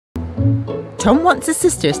Tom wants his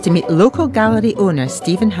sisters to meet local gallery owner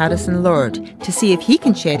Stephen Harrison Lord to see if he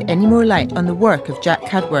can shed any more light on the work of Jack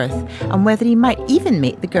Cudworth and whether he might even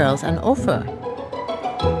make the girls an offer.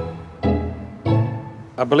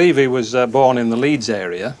 I believe he was born in the Leeds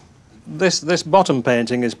area. This bottom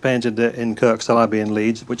painting is painted in Kirkstall Abbey in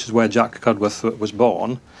Leeds, which is where Jack Cudworth was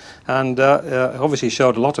born, and obviously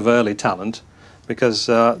showed a lot of early talent, because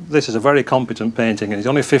this is a very competent painting, and he's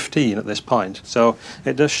only 15 at this point. So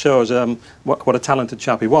it just shows what a talented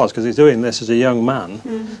chap he was, because he's doing this as a young man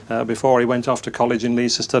before he went off to college in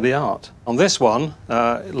Leeds to study art. On this one,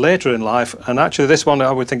 later in life, and actually this one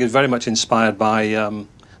I would think is very much inspired by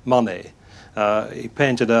Monet. He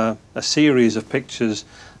painted a series of pictures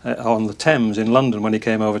on the Thames in London when he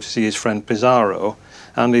came over to see his friend Pissarro,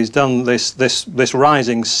 and he's done this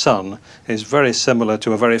rising sun is very similar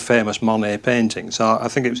to a very famous Monet painting, so I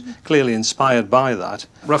think it was clearly inspired by that.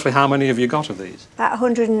 Roughly how many have you got of these? About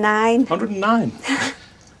 109. 109?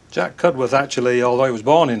 Jack Cudworth actually, although he was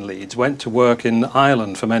born in Leeds, went to work in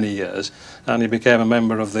Ireland for many years, and he became a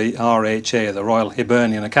member of the RHA, the Royal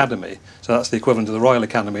Hibernian Academy, so that's the equivalent of the Royal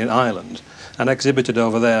Academy in Ireland, and exhibited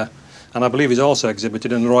over there. And I believe he's also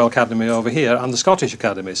exhibited in the Royal Academy over here and the Scottish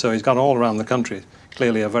Academy, so he's gone all around the country.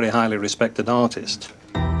 Clearly a very highly respected artist.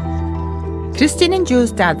 Christine and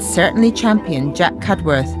Joe's dad certainly championed Jack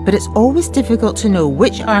Cudworth, but it's always difficult to know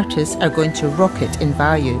which artists are going to rocket in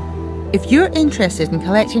value. If you're interested in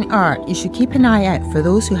collecting art, you should keep an eye out for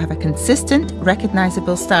those who have a consistent,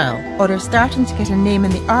 recognisable style, or are starting to get a name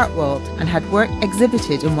in the art world and had work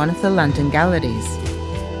exhibited in one of the London galleries.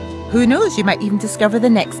 Who knows, you might even discover the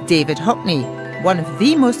next David Hockney, one of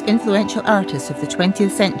the most influential artists of the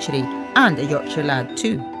 20th century, and a Yorkshire lad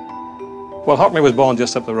too. Well, Hockney was born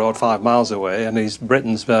just up the road 5 miles away, and he's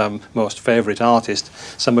Britain's most favourite artist.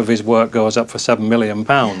 Some of his work goes up for £7 million.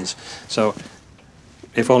 So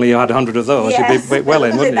if only you had 100 of those, yes, you'd be well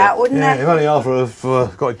in, wouldn't you? Yeah, if only after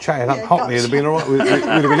I've got a chat up Hockney, it'd have been all right. We'd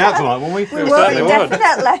have been out tonight, wouldn't we? We would,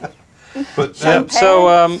 definitely. But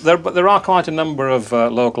there are quite a number of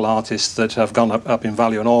local artists that have gone up in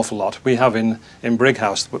value an awful lot. We have in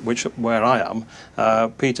Brighouse, where I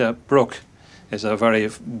am, Peter Brook is a very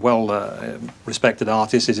well respected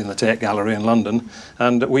artist. He's in the Tate Gallery in London,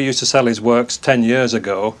 and we used to sell his works 10 years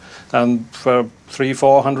ago and for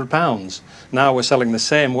 £300–400. Now we're selling the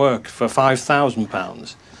same work for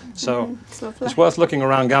 £5,000. So it's worth looking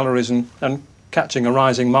around galleries and catching a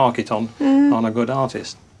rising market on a good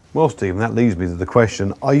artist. Well, Stephen, that leads me to the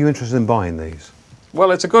question, are you interested in buying these?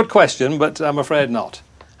 Well, it's a good question, but I'm afraid not.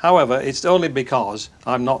 However, it's only because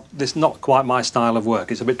this is not quite my style of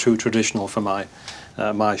work. It's a bit too traditional for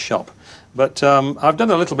my shop. But I've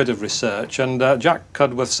done a little bit of research, and Jack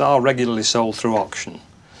Cudworths are regularly sold through auction.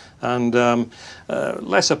 And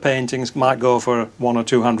lesser paintings might go for £100 or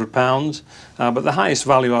 £200, but the highest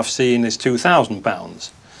value I've seen is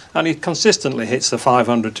 £2,000. And he consistently hits the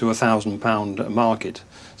 £500 to £1,000 market.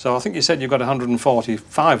 So I think you said you've got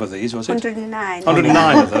 145 of these, was it? 109.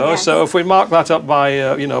 109 of those. Yeah. So if we mark that up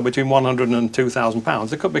by you know, between £100 and £2,000,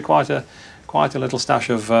 there could be quite a little stash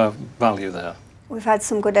of value there. We've had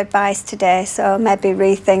some good advice today, so maybe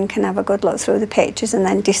rethink and have a good look through the pictures and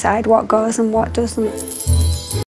then decide what goes and what doesn't.